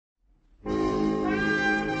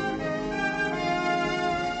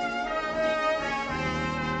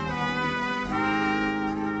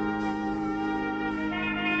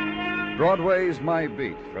Broadway's my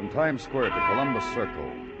beat, from Times Square to Columbus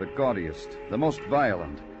Circle, the gaudiest, the most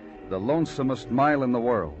violent, the lonesomest mile in the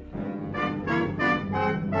world.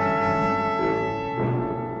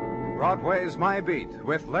 Broadway's My Beat,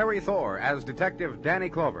 with Larry Thor as Detective Danny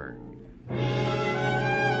Clover.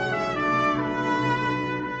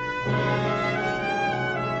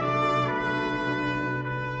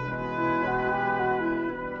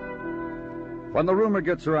 When the rumor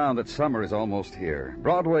gets around that summer is almost here,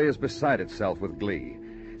 Broadway is beside itself with glee.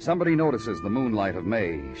 Somebody notices the moonlight of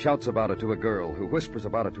May, shouts about it to a girl, who whispers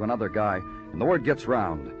about it to another guy, and the word gets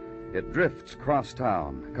round. It drifts across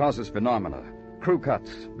town, causes phenomena. Crew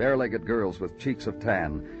cuts, bare-legged girls with cheeks of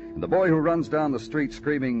tan, and the boy who runs down the street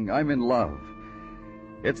screaming, "I'm in love."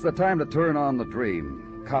 It's the time to turn on the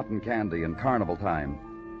dream, cotton candy and carnival time,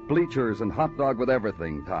 bleachers and hot dog with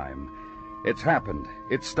everything time. It's happened.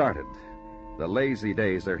 It's started. The lazy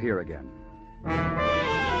days are here again. And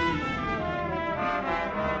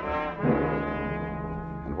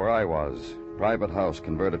where I was, private house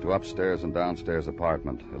converted to upstairs and downstairs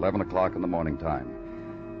apartment, 11 o'clock in the morning time.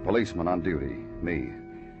 Policeman on duty, me,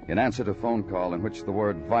 in answer to phone call in which the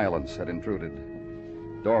word violence had intruded.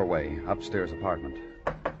 Doorway, upstairs apartment.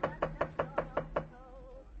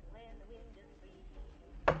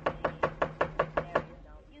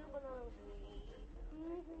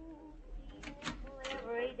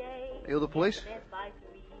 You the police?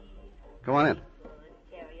 Come on in.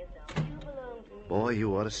 Boy,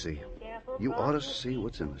 you ought to see. You ought to see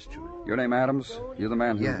what's in this joint. Your name Adams? You the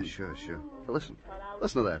man who... Yeah, sure. Listen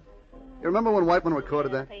to that. You remember when Whiteman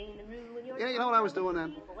recorded that? Yeah, you know what I was doing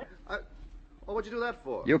then? What'd you do that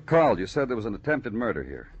for? You called. You said there was an attempted murder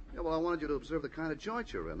here. Yeah, well, I wanted you to observe the kind of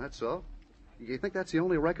joint you're in, that's all. You think that's the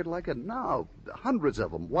only record like it? No, hundreds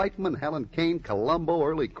of them. Whiteman, Helen Kane, Columbo,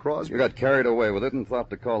 Early Crosby. You got carried away with it and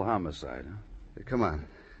thought to call homicide, huh? Hey, come on.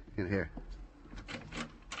 In here.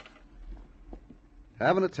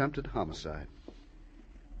 Have an attempted homicide.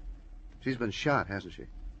 She's been shot, hasn't she?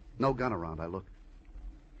 No gun around, I looked.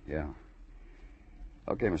 Yeah.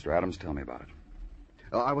 Okay, Mr. Adams, tell me about it.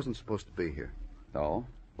 Oh, I wasn't supposed to be here. Oh?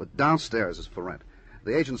 Well, downstairs is for rent.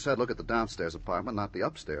 The agent said look at the downstairs apartment, not the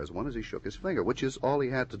upstairs one, as he shook his finger, which is all he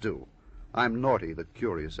had to do. I'm Naughty, the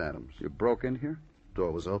curious Adams. You broke in here?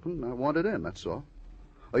 Door was open. I wanted in, that's all.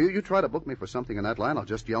 Oh, you try to book me for something in that line, I'll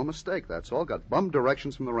just yell mistake, that's all. Got bum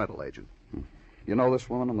directions from the rental agent. You know this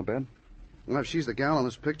woman on the bed? Well, if she's the gal in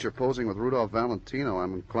this picture posing with Rudolph Valentino,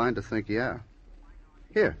 I'm inclined to think, yeah.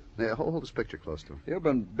 Here, hold this picture close to her. You've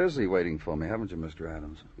been busy waiting for me, haven't you, Mr.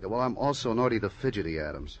 Adams? Yeah, well, I'm also Naughty the Fidgety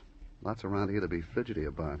Adams. Lots around here to be fidgety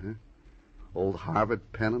about, huh? Old Harvard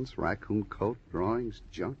pennants, raccoon coat, drawings,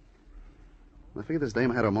 junk. I figure this dame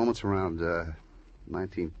had her moments around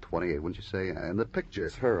 1928, wouldn't you say? And the picture.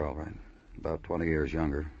 It's her, all right. About 20 years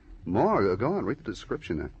younger. More? Go on, read the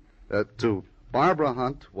description there. To Barbara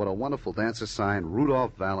Hunt, what a wonderful dancer signed,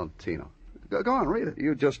 Rudolph Valentino. Go on, read it.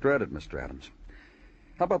 You just read it, Mr. Adams.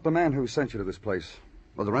 How about the man who sent you to this place?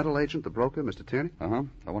 Well, the rental agent, the broker, Mr. Tierney? Uh-huh.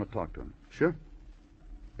 I want to talk to him. Sure.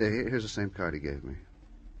 Yeah, here's the same card he gave me.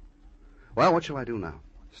 Well, what shall I do now?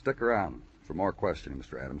 Stick around for more questioning,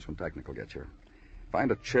 Mr. Adams, when technical gets here.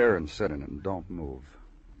 Find a chair and sit in it and don't move.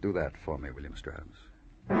 Do that for me, will you, Mr. Adams?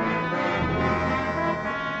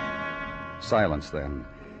 Silence, then.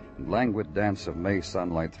 Languid dance of May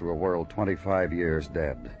sunlight through a world 25 years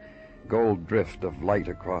dead. Gold drift of light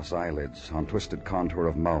across eyelids on twisted contour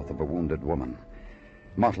of mouth of a wounded woman.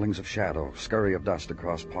 Mottlings of shadow, scurry of dust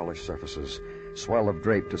across polished surfaces, swell of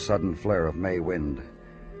drape to sudden flare of May wind.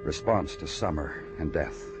 Response to summer and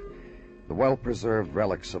death. The well-preserved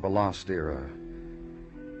relics of a lost era.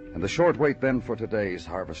 And the short wait then for today's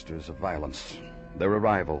harvesters of violence. Their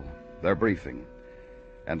arrival, their briefing,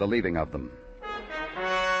 and the leaving of them.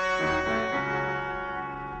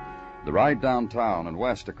 The ride downtown and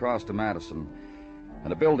west across to Madison,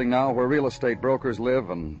 and a building now where real estate brokers live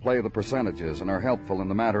and play the percentages and are helpful in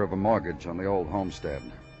the matter of a mortgage on the old homestead.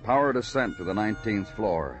 Powered ascent to the 19th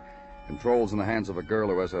floor. Controls in the hands of a girl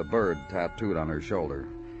who has a bird tattooed on her shoulder.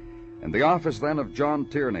 And the office then of John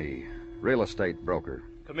Tierney, real estate broker.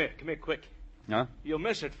 Come here, quick. Huh? You'll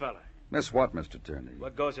miss it, fella. Miss what, Mr. Tierney?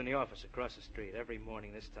 What goes in the office across the street every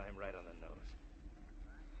morning, this time right on the nose.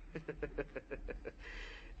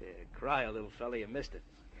 Yeah, cry, a little fella, you missed it.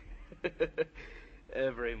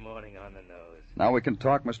 Every morning on the nose. Now we can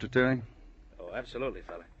talk, Mr. Tierney? Oh, absolutely,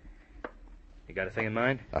 fella. You got a thing in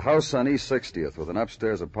mind? A house on East 60th with an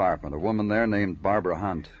upstairs apartment. A woman there named Barbara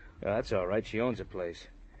Hunt. Oh, that's all right. She owns a place.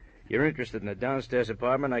 You're interested in a downstairs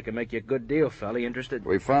apartment, I can make you a good deal, fella. You interested?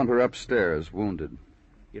 We found her upstairs, wounded.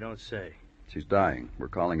 You don't say. She's dying. We're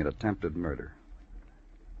calling it attempted murder.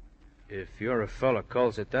 If you're a fellow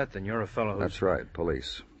calls it that, then you're a fellow who's... That's right,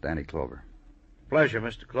 police. Danny Clover. Pleasure,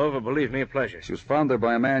 Mr. Clover. Believe me, a pleasure. She was found there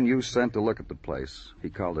by a man you sent to look at the place. He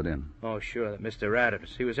called it in. Oh, sure, that Mr.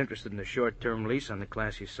 Adams. He was interested in a short-term lease on the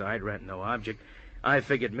classy side, rent no object. I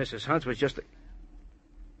figured Mrs. Hunt's was just a...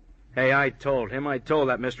 Hey, I told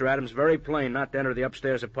that Mr. Adams very plain not to enter the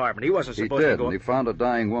upstairs apartment. He wasn't supposed to go... He did, and he found a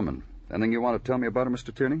dying woman. Anything you want to tell me about her,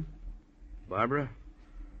 Mr. Tierney? Barbara?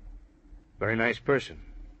 Very nice person.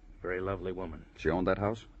 Very lovely woman. She owned that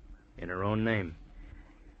house? In her own name.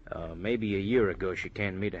 Maybe a year ago she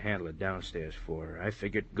came to me to handle it downstairs for her. I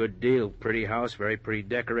figured good deal. Pretty house, very pretty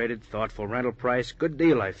decorated, thoughtful rental price. Good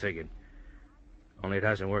deal, I figured. Only it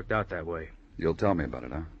hasn't worked out that way. You'll tell me about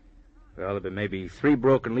it, huh? Well, there have been maybe 3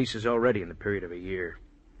 broken leases already in the period of a year.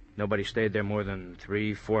 Nobody stayed there more than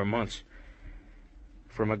 3-4 months.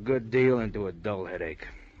 From a good deal into a dull headache.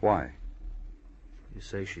 Why? You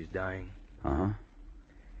say she's dying? Uh-huh.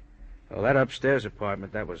 Well, that upstairs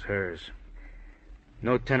apartment, that was hers.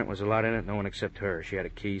 No tenant was allowed in it, no one except her. She had a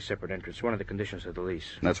key, separate entrance, one of the conditions of the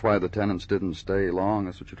lease. That's why the tenants didn't stay long,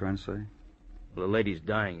 that's what you're trying to say? Well, the lady's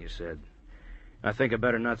dying, you said. I think I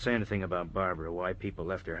better not say anything about Barbara, why people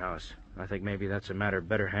left her house. I think maybe that's a matter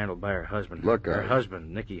better handled by her husband. Look, her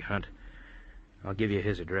husband, Nicky Hunt. I'll give you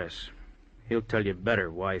his address. He'll tell you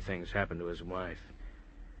better why things happened to his wife.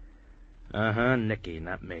 Uh-huh, Nicky,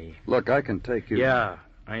 not me. Look, I can take you... Yeah,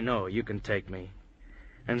 I know, you can take me.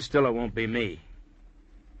 And still it won't be me.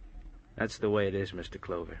 That's the way it is, Mr.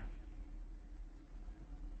 Clover.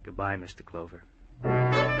 Goodbye, Mr. Clover.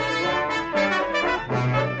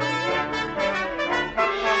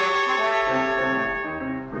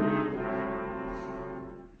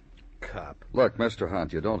 Cop. Look, Mr.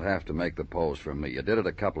 Hunt, you don't have to make the pose for me. You did it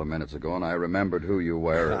a couple of minutes ago, and I remembered who you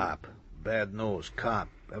were. Cop. Bad news, cop.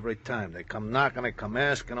 Every time. They come knocking, they come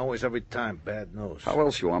asking, always every time. Bad news. How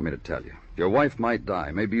else you want me to tell you? Your wife might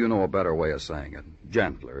die. Maybe you know a better way of saying it.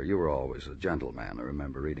 Gentler. You were always a gentleman. I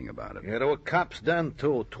remember reading about it. Yeah, there were cops then,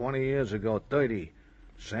 too, 20 years ago, 30.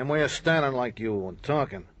 Same way of standing like you and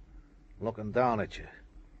talking. Looking down at you.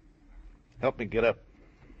 Help me get up.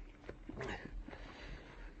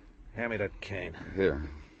 Hand me that cane. Here.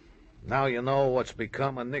 Now you know what's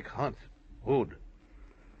become of Nick Hunt. Who'd?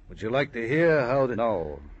 Would you like to hear how the...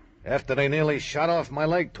 No. After they nearly shot off my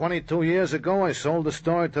leg 22 years ago, I sold the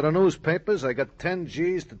story to the newspapers. I got 10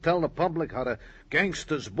 G's to tell the public how the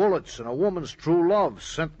gangster's bullets and a woman's true love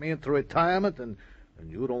sent me into retirement, and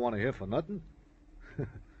you don't want to hear for nothing?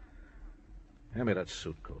 Hand me that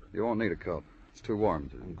suit coat. You won't need a coat. It's too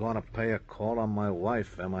warm. I'm going to pay a call on my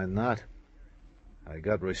wife, am I not? I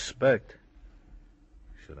got respect.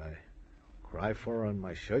 Should I cry for her on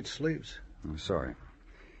my shirt sleeves? I'm sorry.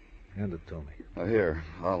 Hand it to me. Here,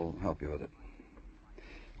 I'll help you with it.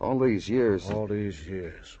 All these years... All these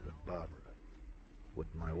years with Barbara. With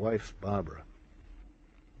my wife, Barbara.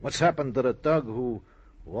 What's happened to the thug who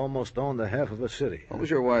almost owned a half of a city? What was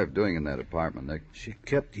your wife doing in that apartment, Nick? She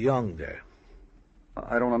kept Young there.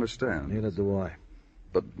 I don't understand. Neither do I.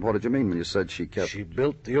 But what did you mean when you said she kept... She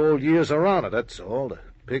built the old years around it, that's all. The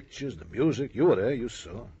pictures, the music. You were there, you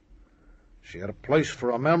saw. She had a place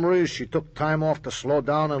for her memories. She took time off to slow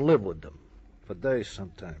down and live with them. For days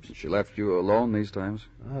sometimes. She left you alone these times?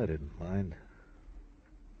 I didn't mind.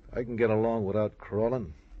 I can get along without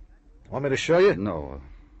crawling. Want me to show you? No.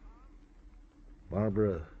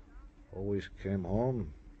 Barbara always came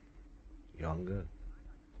home younger.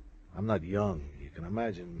 I'm not young. You can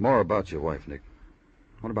imagine. More about your wife, Nick.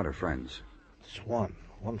 What about her friends? It's one.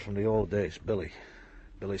 One from the old days, Billy.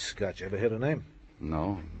 Billy Scott. You ever hear her name?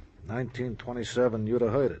 No. 1927, you'd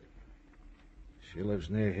have heard it. She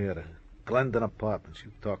lives near here, the Glendon Apartments.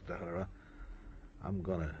 You talk to her, huh? I'm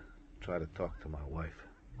gonna try to talk to my wife.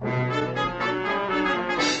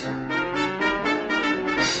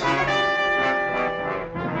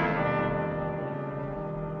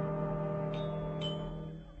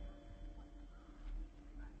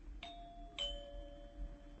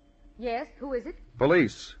 Yes, who is it?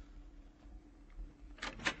 Police.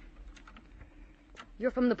 You're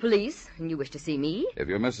from the police, and you wish to see me? If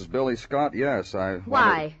you're Mrs. Billy Scott, yes,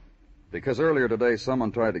 Why? Because earlier today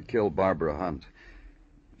someone tried to kill Barbara Hunt.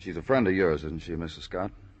 She's a friend of yours, isn't she, Mrs. Scott?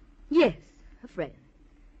 Yes, a friend.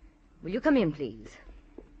 Will you come in, please?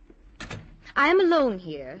 I am alone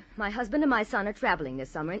here. My husband and my son are traveling this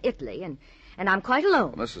summer in Italy, and I'm quite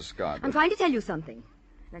alone. Well, Mrs. Scott... I'm trying to tell you something,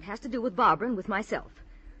 and it has to do with Barbara and with myself.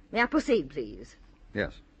 May I proceed, please?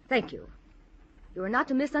 Yes. Thank you. You are not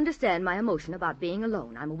to misunderstand my emotion about being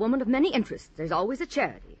alone. I'm a woman of many interests. There's always a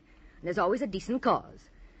charity, and there's always a decent cause.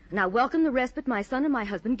 And I welcome the respite my son and my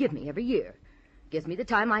husband give me every year. Gives me the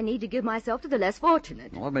time I need to give myself to the less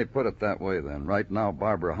fortunate. Well, let me put it that way, then. Right now,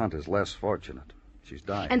 Barbara Hunt is less fortunate. She's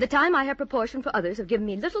dying. And the time I have proportioned for others have given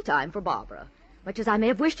me little time for Barbara. Much as I may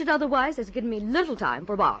have wished it otherwise, has given me little time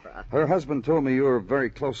for Barbara. Her husband told me you were very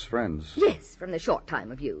close friends. Yes, from the short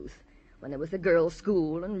time of youth. When there was the girls'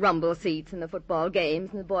 school and rumble seats and the football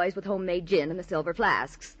games and the boys with homemade gin and the silver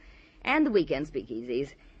flasks. And the weekend speakeasies.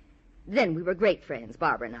 Then we were great friends,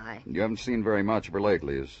 Barbara and I. You haven't seen very much of her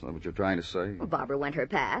lately, is that what you're trying to say? Well, Barbara went her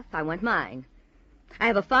path. I went mine. I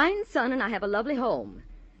have a fine son and I have a lovely home.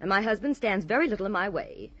 And my husband stands very little in my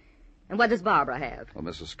way. And what does Barbara have? Well,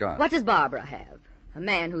 Mrs. Scott. What does Barbara have? A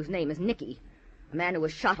man whose name is Nicky. A man who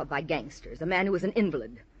was shot up by gangsters. A man who was an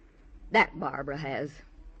invalid. That Barbara has.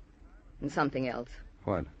 And something else.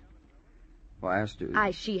 What? Well, I asked you.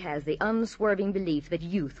 She has the unswerving belief that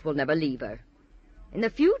youth will never leave her. In the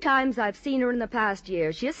few times I've seen her in the past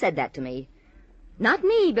year, she has said that to me. Not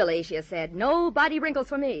me, Billy, she has said. No body wrinkles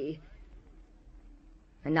for me.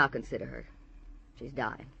 And now consider her. She's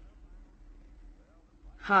dying.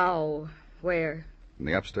 How? Where? In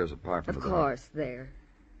the upstairs apartment. Of course, there.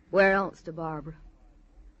 Where else to Barbara?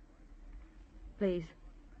 Please.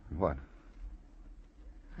 What?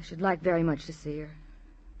 I should like very much to see her.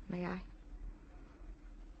 May I?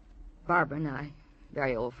 Barbara and I,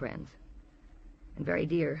 very old friends. And very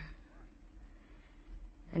dear.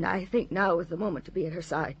 And I think now is the moment to be at her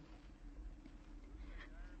side.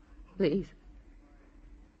 Please.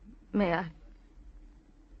 May I?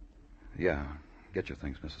 Yeah. Get your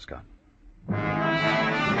things, Mrs. Scott.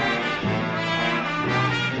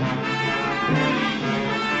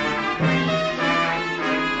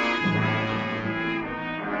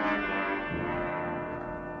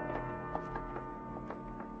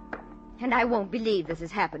 And I won't believe this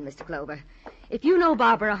has happened, Mr. Clover. If you know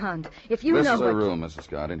Barbara Hunt, if you know This is what... her room, Mrs.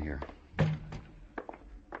 Scott, in here.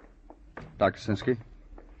 Dr. Sinsky?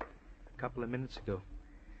 A couple of minutes ago.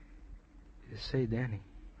 Say, Danny.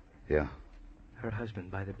 Yeah. Her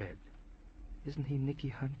husband by the bed. Isn't he Nicky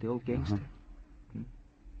Hunt, the old gangster?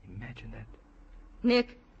 Imagine that.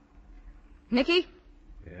 Nick? Nicky?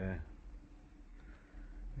 Yeah?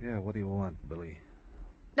 Yeah, what do you want, Billy?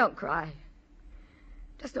 Don't cry.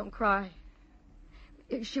 Just don't cry.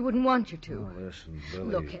 She wouldn't want you to. Oh, listen,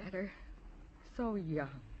 Billy. Look at her. So young.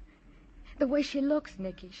 The way she looks,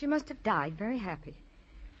 Nicky, she must have died very happy.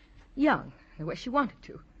 Young, the way she wanted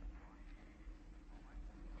to.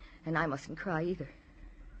 And I mustn't cry either.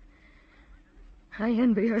 I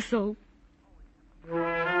envy her so.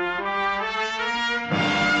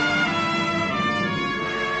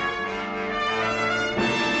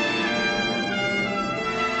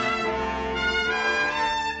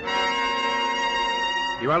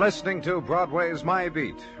 You are listening to Broadway's My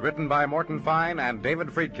Beat, written by Morton Fine and David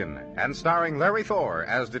Friedkin, and starring Larry Thor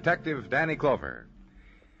as Detective Danny Clover.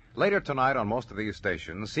 Later tonight on most of these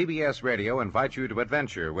stations, CBS Radio invites you to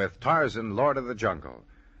adventure with Tarzan, Lord of the Jungle.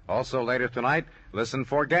 Also later tonight, listen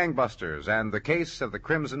for Gangbusters and The Case of the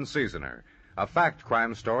Crimson Seasoner, a fact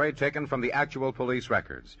crime story taken from the actual police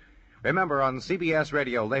records. Remember, on CBS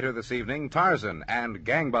Radio later this evening, Tarzan and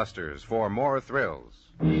Gangbusters for more thrills.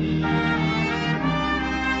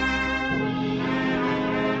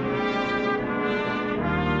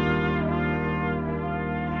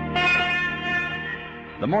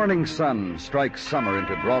 The morning sun strikes summer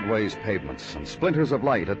into Broadway's pavements, and splinters of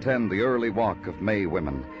light attend the early walk of May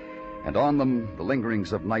women, and on them the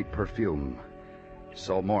lingerings of night perfume.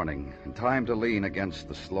 So morning, and time to lean against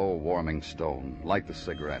the slow-warming stone, light the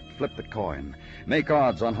cigarette, flip the coin, make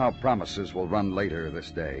odds on how promises will run later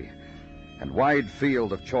this day. And wide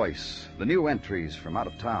field of choice, the new entries from out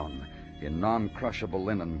of town, in non-crushable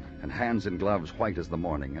linen, and hands in gloves white as the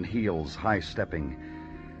morning, and heels high-stepping.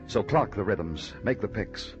 So clock the rhythms, make the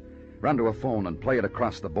picks, run to a phone and play it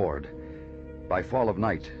across the board. By fall of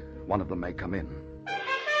night, one of them may come in.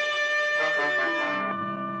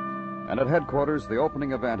 And at headquarters, the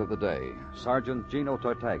opening event of the day, Sergeant Gino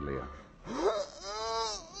Tartaglia.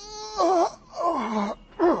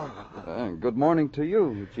 Good morning to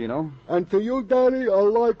you, Gino. And to you, Danny,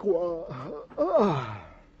 likewise.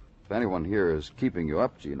 If anyone here is keeping you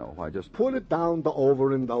up, Gino, why just... Put it down to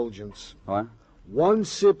overindulgence. What? One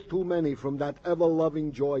sip too many from that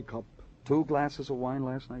ever-loving joy cup. 2 glasses of wine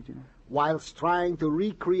last night, Gino? Whilst trying to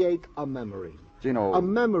recreate a memory. Gino... A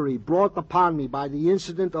memory brought upon me by the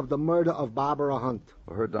incident of the murder of Barbara Hunt.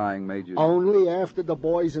 Her dying made you... Only after the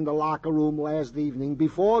boys in the locker room last evening,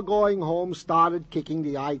 before going home, started kicking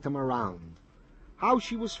the item around. How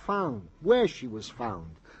she was found, where she was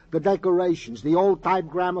found, the decorations, the old-type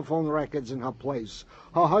gramophone records in her place,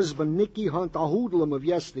 her husband, Nicky Hunt, a hoodlum of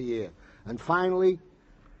yesteryear, and finally,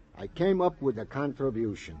 I came up with a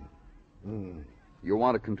contribution. You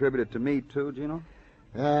want to contribute it to me, too, Gino?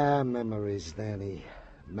 Memories, Danny.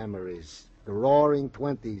 Memories. The Roaring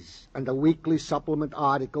Twenties and the weekly supplement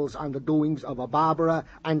articles on the doings of a Barbara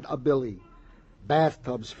and a Billy.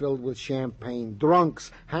 Bathtubs filled with champagne,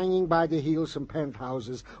 drunks hanging by the heels from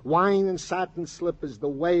penthouses, wine and satin slippers, the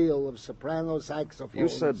wail of soprano saxophones. You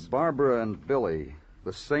said Barbara and Billy.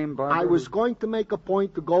 The same Barbara? I was going to make a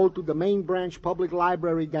point to go to the main branch public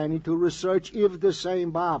library, Danny, to research if the same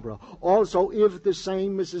Barbara. Also, if the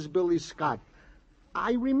same Mrs. Billy Scott.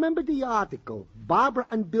 I remember the article. Barbara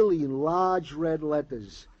and Billy in large red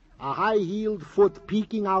letters. A high-heeled foot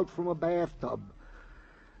peeking out from a bathtub.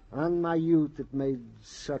 On my youth, it made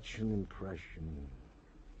such an impression.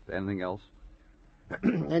 Anything else?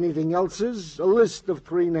 Anything else is a list of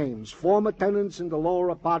 3 names. Former tenants in the lower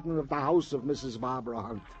apartment of the house of Mrs. Barbara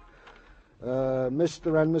Hunt.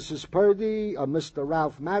 Mr. and Mrs. Purdy, a Mr.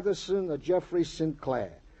 Ralph Madison, a Jeffrey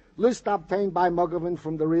Sinclair. List obtained by Muggavan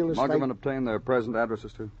from the real estate... Muggavan obtained their present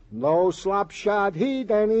addresses, too? No slopshod he,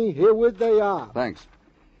 Danny. Herewith they are. Thanks.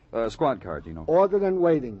 Squad car, Gino. Ordered and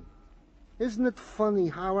waiting. Isn't it funny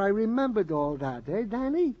how I remembered all that, eh,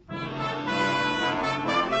 Danny?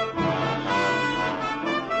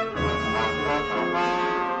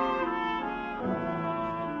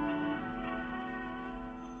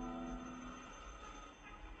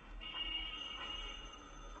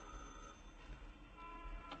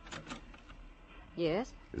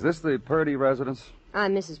 Yes? Is this the Purdy residence?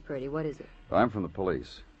 I'm Mrs. Purdy. What is it? I'm from the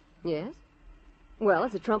police. Yes? Well,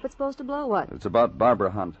 is the trumpet supposed to blow? What? It's about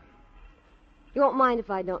Barbara Hunt. You won't mind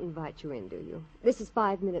if I don't invite you in, do you? This is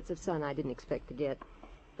 5 minutes of sun I didn't expect to get.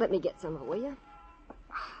 Let me get some, will you?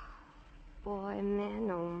 Boy, man,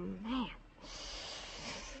 oh, man.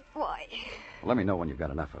 Boy. Let me know when you've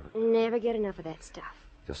got enough of it. Never get enough of that stuff.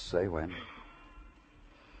 Just say when.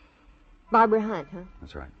 Barbara Hunt, huh?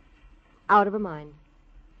 That's right. Out of her mind.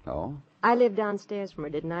 Oh? I lived downstairs from her,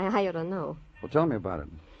 didn't I? I ought to know. Well, tell me about it.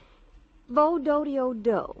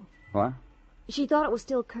 Vo-do-de-o-do. What? She thought it was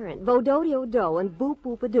still current. Vo-do-de-o-do and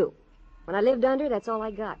boop-boop-a-doo. When I lived under, that's all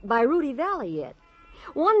I got. By Rudy Valley yet.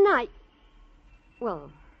 One night... Well,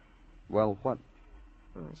 what?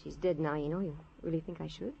 oh, she's dead now, you know. You really think I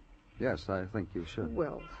should? Yes, I think you should.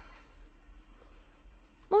 Well,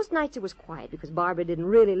 most nights it was quiet because Barbara didn't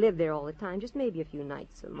really live there all the time. Just maybe a few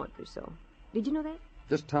nights a month or so. Did you know that?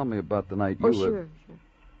 Just tell me about the night you Oh, sure.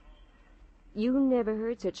 You never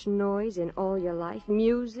heard such noise in all your life?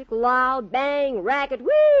 Music, loud, bang, racket,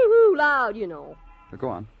 woo-hoo, loud, you know. Go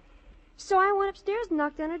on. So I went upstairs and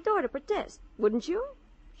knocked on her door to protest. Wouldn't you?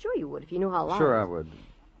 Sure you would if you knew how loud. Sure I would.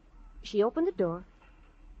 She opened the door,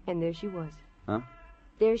 and there she was. Huh?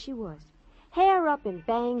 There she was. Hair up in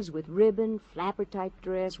bangs with ribbon, flapper-type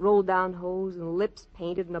dress, roll-down hose, and lips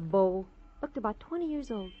painted in a bow. Looked about 20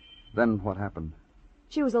 years old. Then what happened?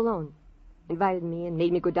 She was alone. Invited me and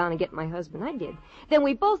made me go down and get my husband. I did. Then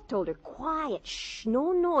we both told her, quiet, shh,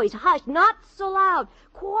 no noise, hush, not so loud,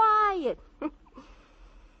 quiet.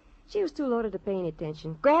 She was too loaded to pay any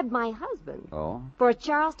attention. Grabbed my husband. Oh? For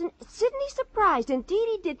Charleston. Sidney surprised. Indeed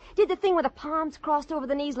he did. Did the thing with the palms crossed over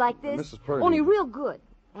the knees like this. Mrs. Purdy. Only real good.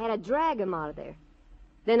 I had to drag him out of there.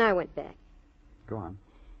 Then I went back. Go on.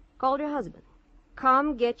 Called her husband.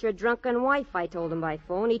 Come get your drunken wife, I told him by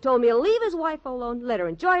phone. He told me to leave his wife alone, let her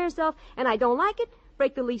enjoy herself, and I don't like it,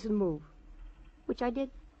 break the lease and move. Which I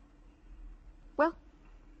did. Well,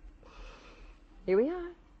 here we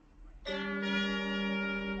are.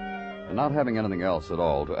 And not having anything else at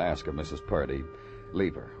all to ask of Mrs. Purdy,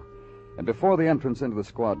 leave her. And before the entrance into the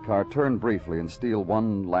squad car, turn briefly and steal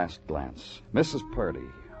one last glance. Mrs. Purdy,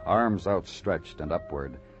 arms outstretched and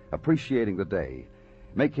upward, appreciating the day,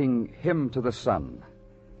 making hymn to the sun.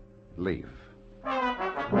 Leave.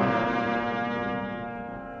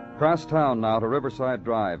 Cross town now to Riverside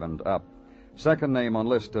Drive and up. Second name on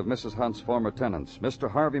list of Mrs. Hunt's former tenants,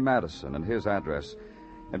 Mr. Harvey Madison and his address.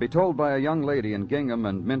 And be told by a young lady in gingham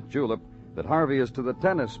and mint julep that Harvey is to the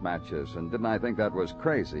tennis matches, and didn't I think that was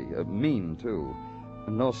crazy? Mean, too.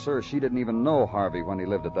 And no, sir, she didn't even know Harvey when he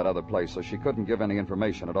lived at that other place, so she couldn't give any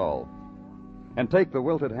information at all. And take the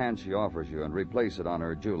wilted hand she offers you and replace it on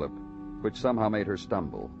her julep, which somehow made her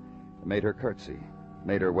stumble, made her curtsy,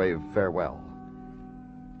 made her wave farewell.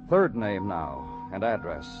 Third name now, and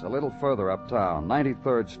address, a little further uptown,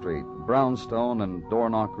 93rd Street, brownstone and door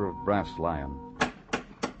knocker of brass lion.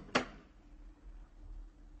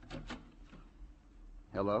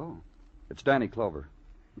 Hello. It's Danny Clover.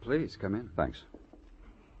 Please, come in. Thanks.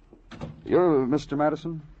 You're Mr.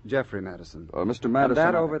 Madison? Jeffrey Madison. Mr. And Madison...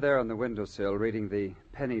 that over there on the windowsill reading the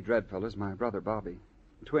Penny Dreadful is my brother, Bobby.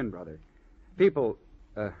 Twin brother. People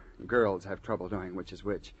Girls have trouble knowing which is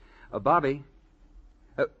which. Bobby.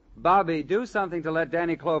 Bobby, do something to let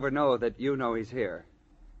Danny Clover know that you know he's here.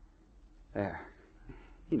 There.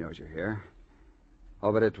 He knows you're here.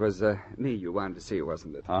 Oh, but it was me you wanted to see,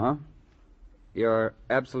 wasn't it? Uh-huh. You're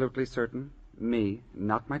absolutely certain? Me,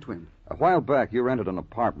 not my twin. A while back, you rented an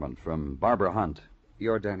apartment from Barbara Hunt.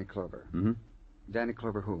 You're Danny Clover. Mm-hmm. Danny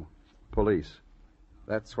Clover who? Police.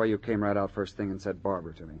 That's why you came right out first thing and said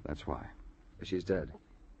Barbara to me. That's why. She's dead.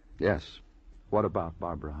 Yes. What about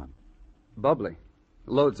Barbara Hunt? Bubbly.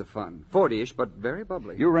 Loads of fun. 40-ish, but very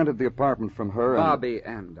bubbly. You rented the apartment from her and... Bobby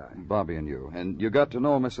and I. Bobby and you. And you got to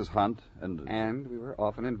know Mrs. Hunt and... And we were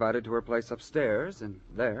often invited to her place upstairs, and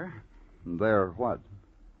there... There what?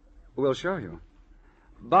 We'll show you.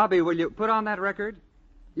 Bobby, will you put on that record?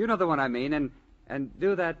 You know the one I mean, and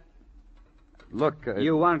do that... Look...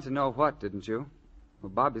 You wanted to know what, didn't you? Well,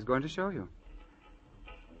 Bobby's going to show you.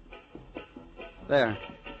 There.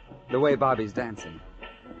 The way Bobby's dancing.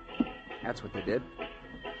 That's what they did.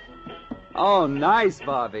 Oh, nice,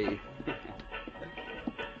 Bobby.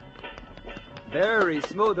 Very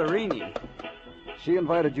smootherini. She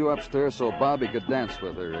invited you upstairs so Bobby could dance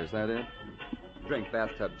with her. Is that it? Drink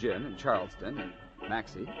bathtub gin in Charleston and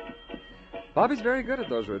Maxie. Bobby's very good at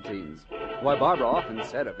those routines. Why, Barbara often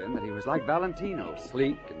said of him that he was like Valentino,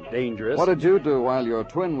 sleek and dangerous. What did you do while your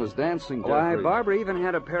twin was dancing, Jeffrey? Why, Barbara even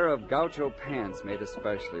had a pair of gaucho pants made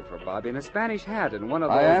especially for Bobby and a Spanish hat and one of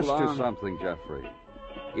those I asked long... you something, Jeffrey.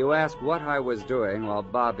 You asked what I was doing while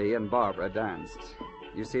Bobby and Barbara danced.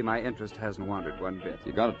 You see, my interest hasn't wandered one bit.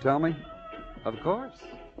 You gonna tell me? Of course.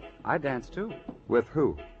 I danced, too. With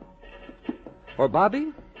who? For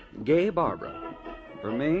Bobby, gay Barbara.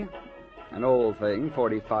 For me, an old thing,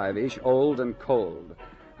 45-ish, old and cold.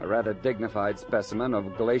 A rather dignified specimen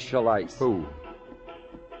of glacial ice. Who?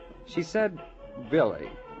 She said, Billy.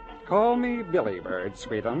 Call me Billy Bird,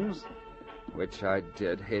 sweetums. Which I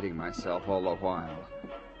did, hating myself all the while.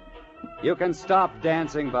 You can stop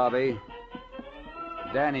dancing, Bobby.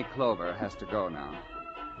 Danny Clover has to go now.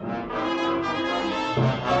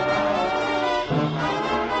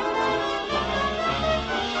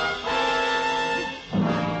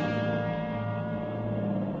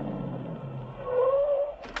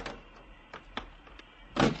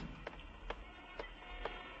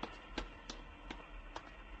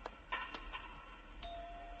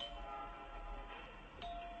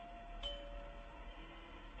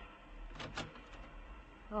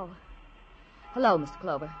 Oh. Hello, Mr.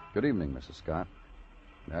 Clover. Good evening, Mrs. Scott.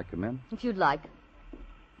 May I come in? If you'd like.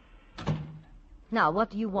 Now, what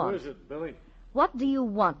do you want? Who is it, Billy? What do you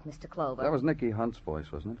want, Mr. Clover? That was Nicky Hunt's voice,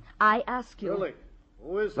 wasn't it? I ask you. Billy,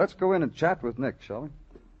 who is it? Let's go in and chat with Nick, shall we?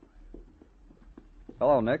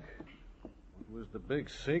 Hello, Nick. It was the big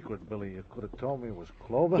secret, Billy. You could have told me it was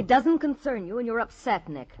Clover. It doesn't concern you, and you're upset,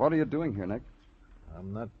 Nick. What are you doing here, Nick?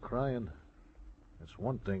 I'm not crying. That's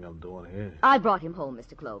one thing I'm doing here. I brought him home,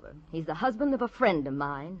 Mr. Clover. He's the husband of a friend of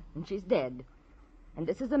mine, and she's dead. And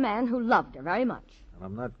this is a man who loved her very much. And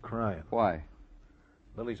I'm not crying. Why?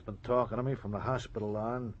 Billy's been talking to me from the hospital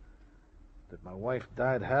on that my wife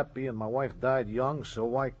died happy and my wife died young, so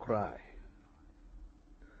why cry?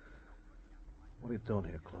 What are you doing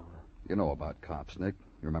here, Clover? You know about cops, Nick.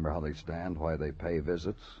 You remember how they stand, why they pay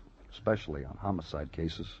visits, especially on homicide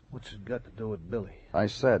cases. What's it got to do with Billy? I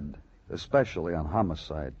said, especially on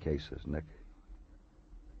homicide cases, Nick.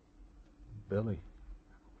 Billy?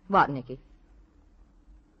 What, Nicky?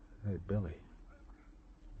 Hey, Billy.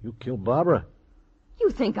 You killed Barbara? You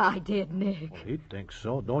think I did, Nick. Well, he thinks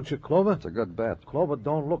so, don't you, Clover? It's a good bet. Clover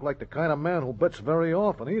don't look like the kind of man who bets very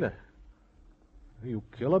often, either. You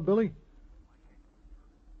kill her, Billy?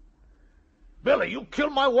 Billy, you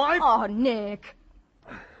killed my wife? Oh, Nick.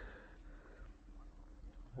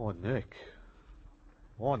 Oh, Nick.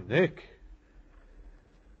 Oh, Nick.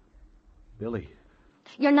 Billy.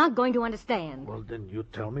 You're not going to understand. Well, then you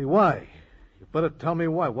tell me why. You better tell me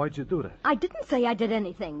why. Why'd you do that? I didn't say I did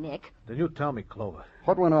anything, Nick. Then you tell me, Clover.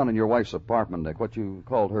 What went on in your wife's apartment, Nick? What you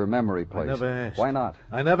called her memory place? I never asked. Why not?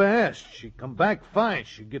 I never asked. She'd come back fine.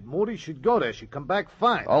 She'd get moody. She'd go there. She'd come back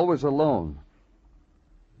fine. Always alone.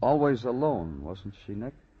 Always alone, wasn't she,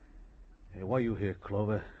 Nick? Hey, why you here,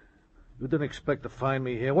 Clover? You didn't expect to find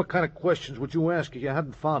me here. What kind of questions would you ask if you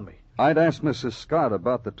hadn't found me? I'd asked Mrs. Scott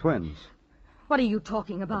about the twins. What are you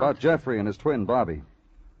talking about? About Jeffrey and his twin, Bobby.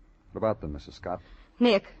 What about them, Mrs. Scott?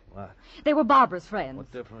 Nick. What? They were Barbara's friends.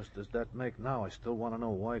 What difference does that make now? I still want to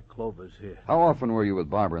know why Clover's here. How often were you with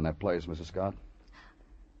Barbara in that place, Mrs. Scott?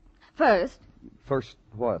 First,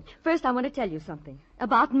 what? First, I want to tell you something.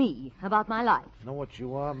 About me. About my life. You know what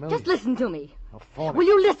you are, Millie? Just listen to me. A phony. Will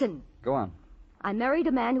you listen? Go on. I married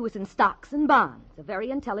a man who was in stocks and bonds, a very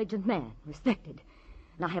intelligent man, respected.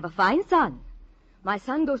 And I have a fine son. My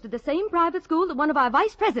son goes to the same private school that one of our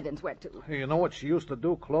vice presidents went to. Hey, you know what she used to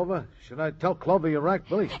do, Clover? Should I tell Clover you're right,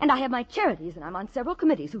 Billy? And I have my charities, and I'm on several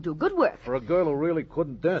committees who do good work. For a girl who really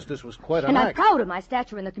couldn't dance, this was quite an And I'm act. proud of my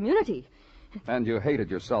stature in the community. And you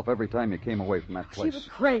hated yourself every time you came away from that place. She was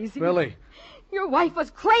crazy. Billy. Your wife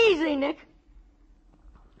was crazy, Nick.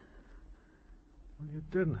 Well, you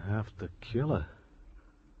didn't have to kill her.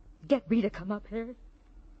 Get me to come up here.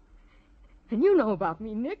 And you know about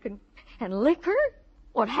me, Nick, and liquor.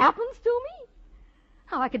 What happens to me?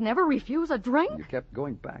 How I could never refuse a drink. You kept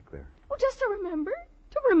going back there. Well, just to remember.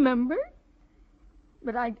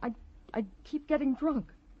 But I keep getting drunk.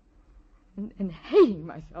 And hating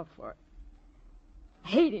myself for it.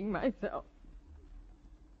 Hating myself.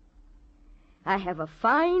 I have a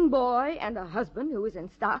fine boy and a husband who is in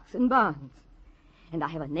stocks and bonds. And I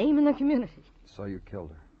have a name in the community. So you killed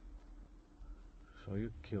her. So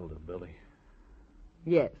you killed her, Billy.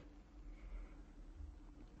 Yes.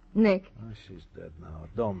 Nick. Oh, she's dead now.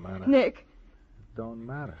 It don't matter. Nick. It don't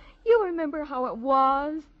matter. You remember how it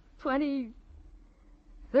was 20,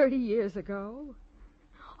 30 years ago?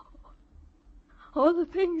 All the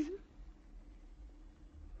things...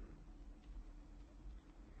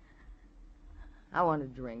 I want a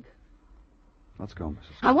drink. Let's go, Mrs.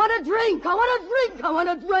 I want a drink! I want a drink! I want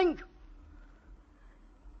a drink!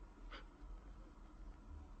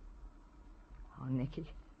 Oh, Nicky.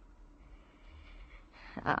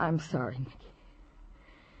 I'm sorry, Nicky.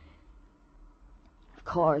 Of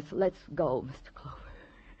course, let's go, Mr. Clover.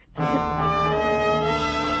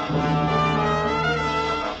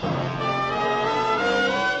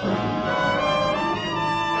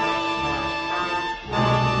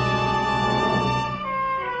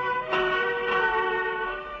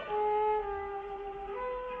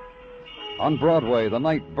 On Broadway, the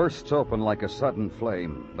night bursts open like a sudden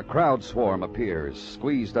flame. The crowd swarm appears,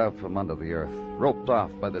 squeezed out from under the earth, roped off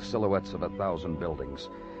by the silhouettes of 1,000 buildings.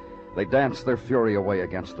 They dance their fury away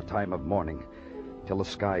against the time of morning, till the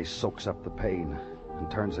sky soaks up the pain and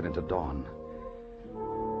turns it into dawn.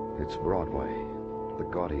 It's Broadway, the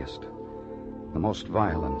gaudiest, the most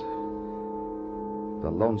violent, the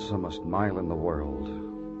lonesomest mile in the world.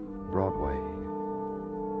 Broadway,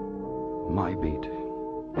 my beat.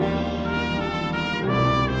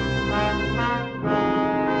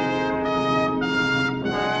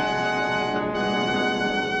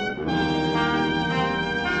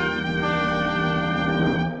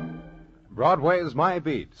 Broadway's My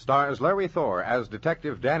Beat stars Larry Thor as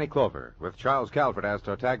Detective Danny Clover, with Charles Calvert as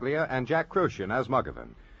Tartaglia and Jack Crucian as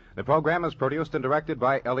Muggavan. The program is produced and directed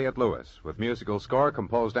by Elliott Lewis, with musical score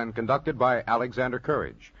composed and conducted by Alexander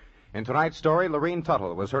Courage. In tonight's story, Lorene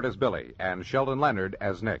Tuttle was heard as Billy and Sheldon Leonard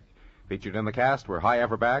as Nick. Featured in the cast were Hy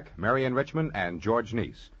Everback, Marion Richmond, and George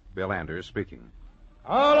Neese. Bill Anders speaking.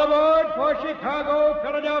 All aboard for Chicago,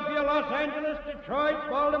 Philadelphia, Los Angeles, Detroit,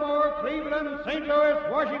 Baltimore, Cleveland, St. Louis,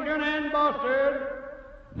 Washington, and Boston.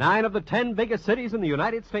 9 of the 10 biggest cities in the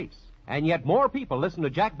United States. And yet more people listen to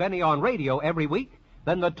Jack Benny on radio every week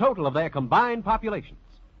than the total of their combined populations.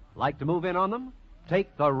 Like to move in on them?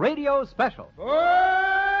 Take the radio special.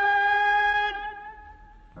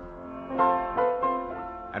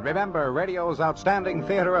 And remember, radio's outstanding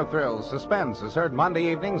theater of thrills, Suspense, is heard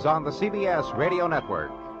Monday evenings on the CBS Radio Network.